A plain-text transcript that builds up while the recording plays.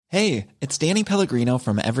Hey, it's Danny Pellegrino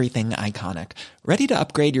from Everything Iconic. Ready to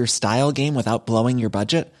upgrade your style game without blowing your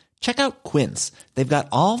budget? Check out Quince. They've got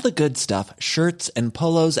all the good stuff, shirts and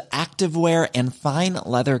polos, activewear, and fine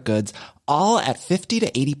leather goods, all at 50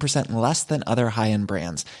 to 80% less than other high-end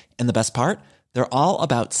brands. And the best part? They're all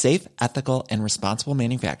about safe, ethical, and responsible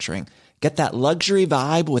manufacturing. Get that luxury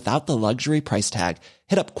vibe without the luxury price tag.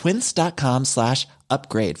 Hit up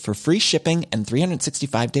quince.com/upgrade for free shipping and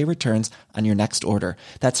 365-day returns on your next order.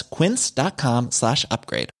 That's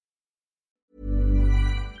quince.com/upgrade.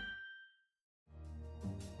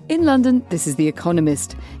 In London, this is The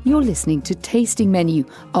Economist. You're listening to Tasting Menu,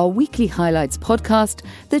 our weekly highlights podcast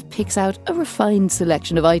that picks out a refined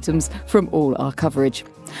selection of items from all our coverage.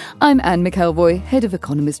 I'm Anne McElvoy, head of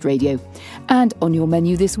Economist Radio. And on your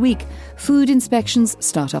menu this week, food inspections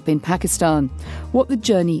start up in Pakistan, what the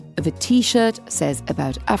journey of a T-shirt says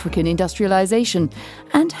about African industrialisation,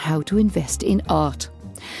 and how to invest in art.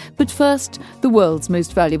 But first, the world's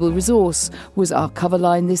most valuable resource was our cover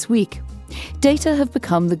line this week. Data have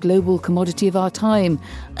become the global commodity of our time,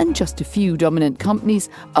 and just a few dominant companies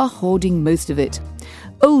are hoarding most of it.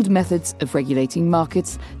 Old methods of regulating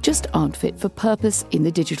markets just aren't fit for purpose in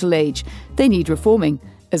the digital age. They need reforming,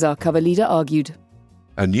 as our cover leader argued.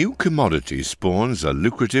 A new commodity spawns a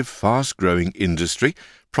lucrative, fast-growing industry,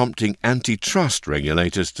 prompting antitrust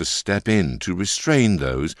regulators to step in to restrain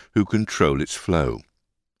those who control its flow.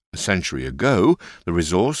 A century ago, the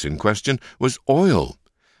resource in question was oil.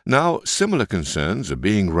 Now, similar concerns are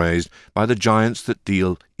being raised by the giants that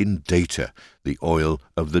deal in data, the oil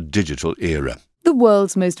of the digital era. The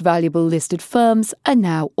world's most valuable listed firms are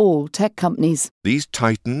now all tech companies. These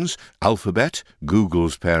titans, Alphabet,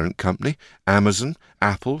 Google's parent company, Amazon,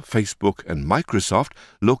 Apple, Facebook and Microsoft,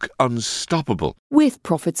 look unstoppable. With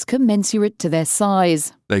profits commensurate to their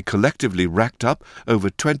size. They collectively racked up over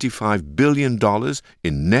 $25 billion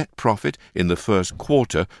in net profit in the first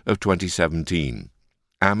quarter of 2017.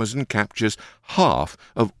 Amazon captures half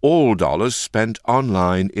of all dollars spent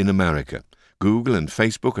online in America. Google and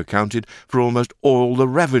Facebook accounted for almost all the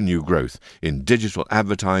revenue growth in digital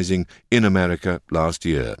advertising in America last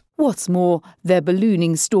year. What's more, their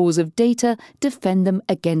ballooning stores of data defend them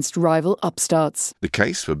against rival upstarts. The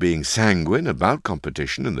case for being sanguine about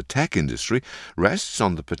competition in the tech industry rests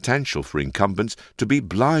on the potential for incumbents to be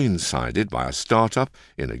blindsided by a startup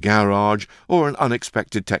in a garage or an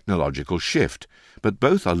unexpected technological shift, but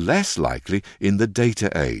both are less likely in the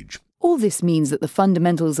data age. All this means that the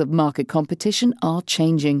fundamentals of market competition are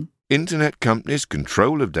changing. Internet companies'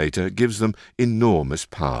 control of data gives them enormous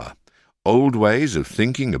power. Old ways of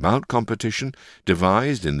thinking about competition,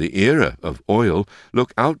 devised in the era of oil,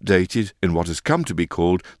 look outdated in what has come to be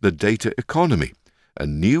called the data economy. A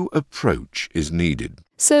new approach is needed.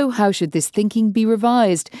 So how should this thinking be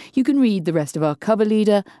revised? You can read the rest of our cover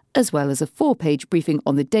leader, as well as a 4-page briefing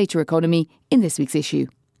on the data economy in this week's issue.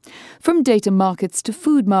 From data markets to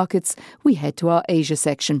food markets, we head to our Asia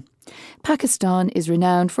section. Pakistan is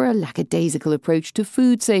renowned for a lackadaisical approach to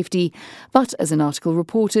food safety, but as an article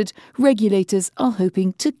reported, regulators are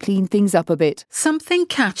hoping to clean things up a bit. Something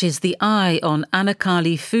catches the eye on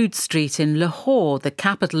Anakali Food Street in Lahore, the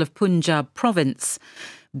capital of Punjab province.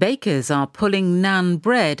 Bakers are pulling naan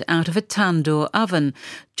bread out of a tandoor oven,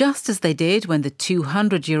 just as they did when the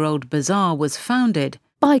 200-year-old bazaar was founded.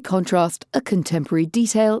 By contrast, a contemporary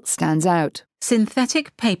detail stands out.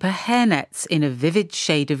 Synthetic paper hairnets in a vivid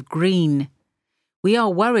shade of green. We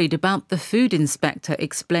are worried about the food inspector,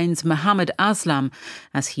 explains Mohammed Aslam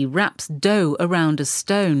as he wraps dough around a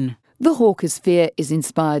stone. The hawker's fear is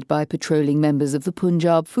inspired by patrolling members of the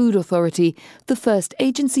Punjab Food Authority, the first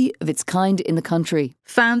agency of its kind in the country.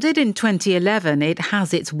 Founded in 2011, it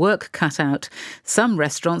has its work cut out. Some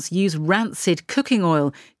restaurants use rancid cooking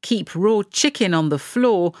oil, keep raw chicken on the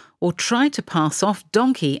floor, or try to pass off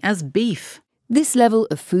donkey as beef. This level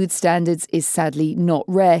of food standards is sadly not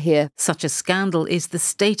rare here. Such a scandal is the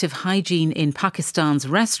state of hygiene in Pakistan's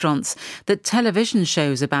restaurants that television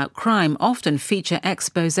shows about crime often feature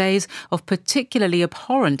exposés of particularly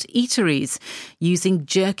abhorrent eateries, using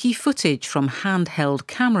jerky footage from handheld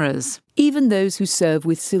cameras. Even those who serve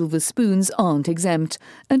with silver spoons aren't exempt,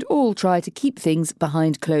 and all try to keep things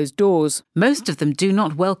behind closed doors. Most of them do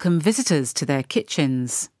not welcome visitors to their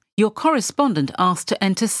kitchens. Your correspondent asked to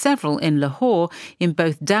enter several in Lahore, in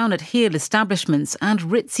both down-at-heel establishments and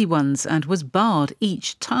ritzy ones, and was barred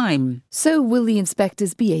each time. So will the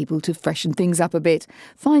inspectors be able to freshen things up a bit?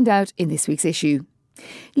 Find out in this week's issue.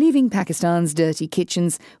 Leaving Pakistan's dirty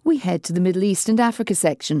kitchens, we head to the Middle East and Africa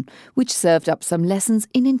section, which served up some lessons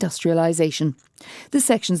in industrialisation. The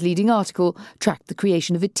section's leading article tracked the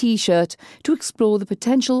creation of a T-shirt to explore the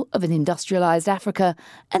potential of an industrialised Africa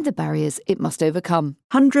and the barriers it must overcome.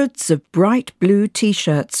 Hundreds of bright blue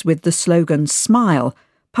T-shirts with the slogan "Smile"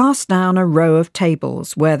 pass down a row of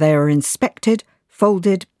tables where they are inspected,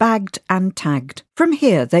 folded, bagged and tagged. From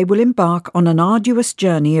here they will embark on an arduous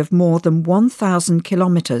journey of more than 1,000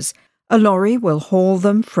 kilometres. A lorry will haul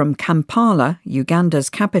them from Kampala, Uganda's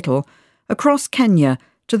capital, across Kenya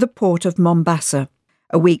to the port of Mombasa.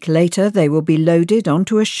 A week later they will be loaded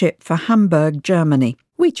onto a ship for Hamburg, Germany.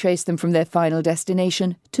 We trace them from their final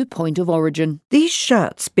destination to point of origin. These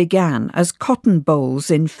shirts began as cotton bolls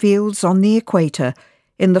in fields on the equator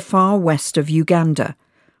in the far west of Uganda,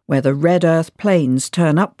 where the red earth plains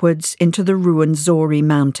turn upwards into the Ruwenzori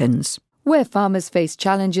Mountains. Where farmers face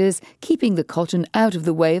challenges keeping the cotton out of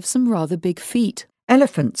the way of some rather big feet.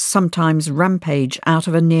 Elephants sometimes rampage out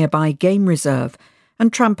of a nearby game reserve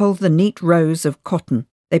and trample the neat rows of cotton.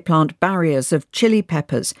 They plant barriers of chili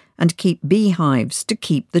peppers and keep beehives to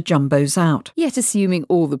keep the jumbos out. Yet assuming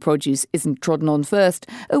all the produce isn't trodden on first,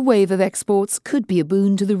 a wave of exports could be a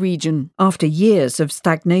boon to the region. After years of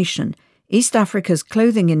stagnation, East Africa's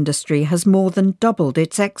clothing industry has more than doubled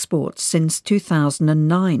its exports since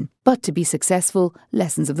 2009. But to be successful,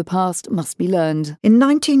 lessons of the past must be learned. In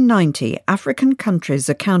 1990, African countries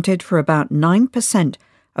accounted for about 9%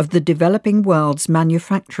 of the developing world's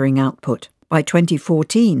manufacturing output. By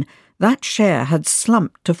 2014, that share had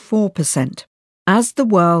slumped to 4%. As the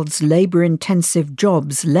world's labour-intensive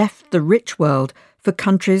jobs left the rich world for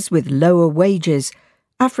countries with lower wages,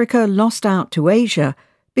 Africa lost out to Asia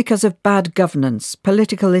because of bad governance,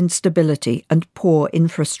 political instability and poor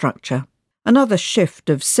infrastructure. Another shift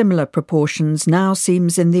of similar proportions now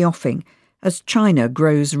seems in the offing as China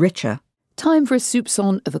grows richer. Time for a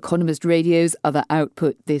soupçon of Economist Radio's other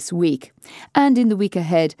output this week. And in the week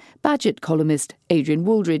ahead, Badgett columnist Adrian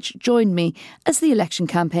Wooldridge joined me as the election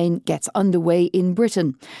campaign gets underway in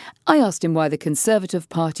Britain. I asked him why the Conservative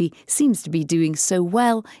Party seems to be doing so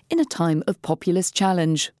well in a time of populist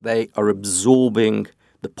challenge. They are absorbing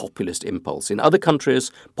the populist impulse. In other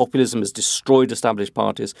countries, populism has destroyed established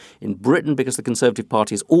parties. In Britain, because the Conservative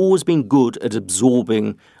Party has always been good at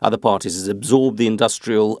absorbing other parties, it's absorbed the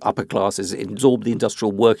industrial upper classes, it absorbed the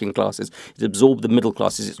industrial working classes, it absorbed the middle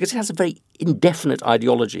classes. Because it has a very indefinite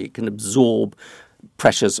ideology, it can absorb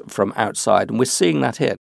pressures from outside, and we're seeing that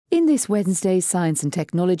here. In this Wednesday's Science and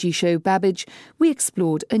Technology show, Babbage, we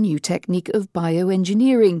explored a new technique of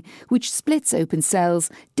bioengineering, which splits open cells,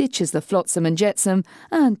 ditches the flotsam and jetsam,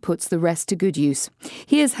 and puts the rest to good use.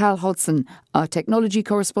 Here's Hal Hodson, our technology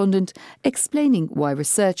correspondent, explaining why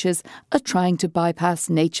researchers are trying to bypass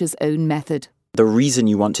nature's own method. The reason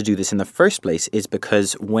you want to do this in the first place is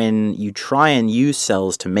because when you try and use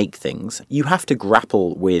cells to make things, you have to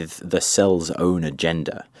grapple with the cell's own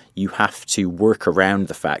agenda. You have to work around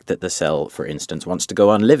the fact that the cell, for instance, wants to go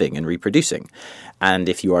on living and reproducing. And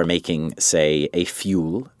if you are making, say, a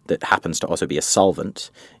fuel that happens to also be a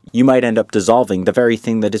solvent, you might end up dissolving the very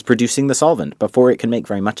thing that is producing the solvent before it can make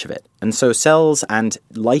very much of it. And so cells and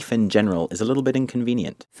life in general is a little bit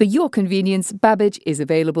inconvenient. For your convenience, Babbage is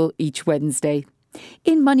available each Wednesday.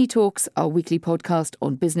 In Money Talks, our weekly podcast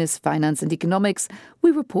on business, finance and economics,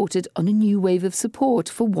 we reported on a new wave of support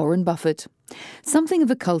for Warren Buffett. Something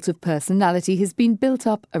of a cult of personality has been built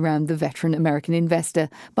up around the veteran American investor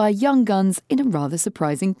by young guns in a rather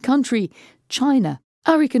surprising country, China.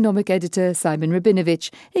 Our economic editor, Simon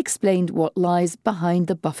Rabinovich, explained what lies behind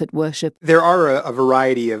the Buffett worship. There are a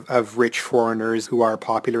variety of rich foreigners who are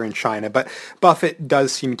popular in China, but Buffett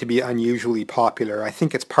does seem to be unusually popular. I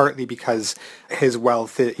think it's partly because his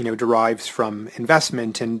wealth, derives from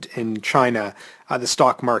investment, and in China, the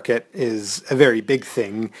stock market is a very big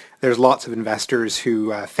thing. There's lots of investors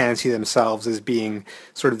who fancy themselves as being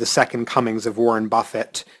sort of the second comings of Warren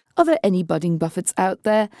Buffett. Are there any budding Buffetts out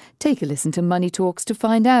there? Take a listen to Money Talks to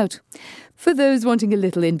find out. For those wanting a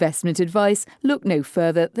little investment advice, look no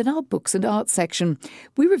further than our books and art section.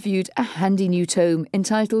 We reviewed a handy new tome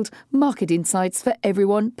entitled Market Insights for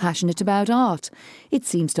Everyone Passionate About Art. It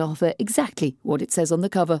seems to offer exactly what it says on the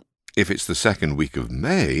cover. If it's the second week of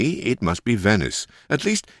May, it must be Venice. At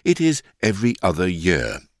least it is every other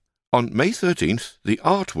year. On May 13th, the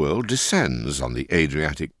art world descends on the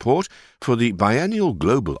Adriatic port for the biennial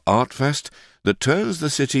Global Art Fest that turns the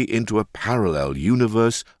city into a parallel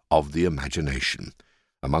universe of the imagination.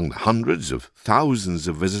 Among the hundreds of thousands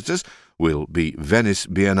of visitors will be Venice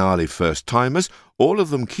Biennale first-timers, all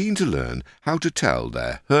of them keen to learn how to tell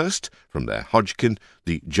their Hurst from their Hodgkin,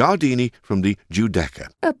 the Giardini from the Giudecca.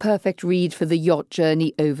 A perfect read for the yacht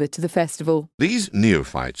journey over to the festival. These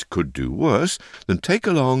neophytes could do worse than take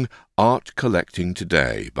along Art Collecting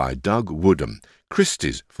Today by Doug Woodham,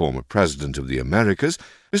 Christie's former president of the Americas.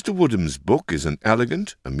 Mr. Woodham's book is an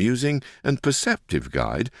elegant, amusing and perceptive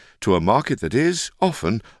guide to a market that is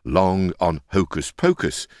often long on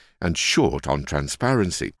hocus-pocus and short on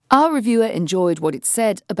transparency. Our reviewer enjoyed what it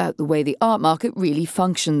said about the way the art market really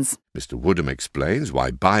functions. Mr. Woodham explains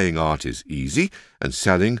why buying art is easy and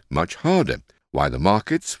selling much harder, why the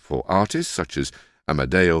markets for artists such as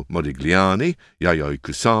Amadeo Modigliani, Yayoi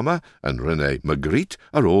Kusama and René Magritte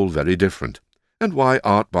are all very different, and why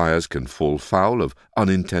art buyers can fall foul of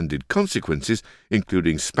unintended consequences,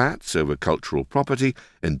 including spats over cultural property,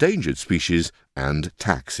 endangered species and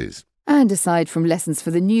taxes. And aside from lessons for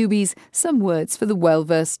the newbies, some words for the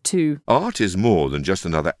well-versed too. Art is more than just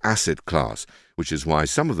another asset class, which is why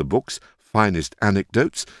some of the book's finest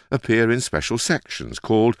anecdotes appear in special sections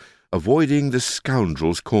called Avoiding the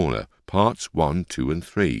Scoundrel's Corner, Parts 1, 2 and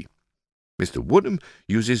 3. Mr. Woodham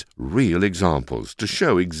uses real examples to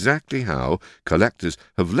show exactly how collectors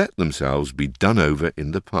have let themselves be done over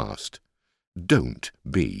in the past. Don't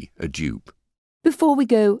be a dupe. Before we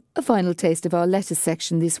go, a final taste of our letters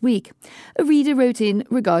section this week. A reader wrote in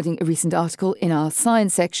regarding a recent article in our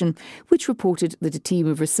science section, which reported that a team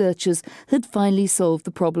of researchers had finally solved the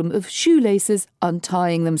problem of shoelaces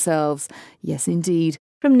untying themselves. Yes, indeed.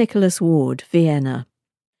 From Nicholas Ward, Vienna.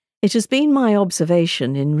 It has been my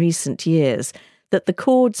observation in recent years that the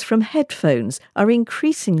cords from headphones are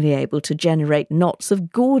increasingly able to generate knots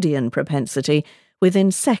of Gordian propensity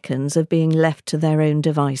within seconds of being left to their own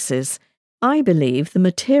devices. I believe the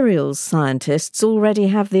materials scientists already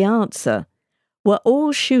have the answer. Were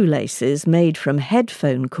all shoelaces made from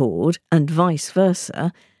headphone cord and vice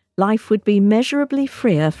versa, life would be measurably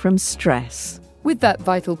freer from stress. With that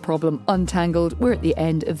vital problem untangled, we're at the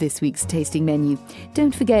end of this week's tasting menu.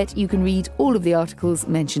 Don't forget you can read all of the articles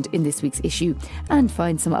mentioned in this week's issue and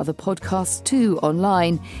find some other podcasts too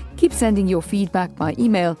online. Keep sending your feedback by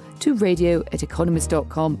email to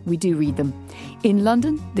radio@economist.com. We do read them. In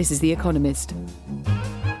London, this is The Economist.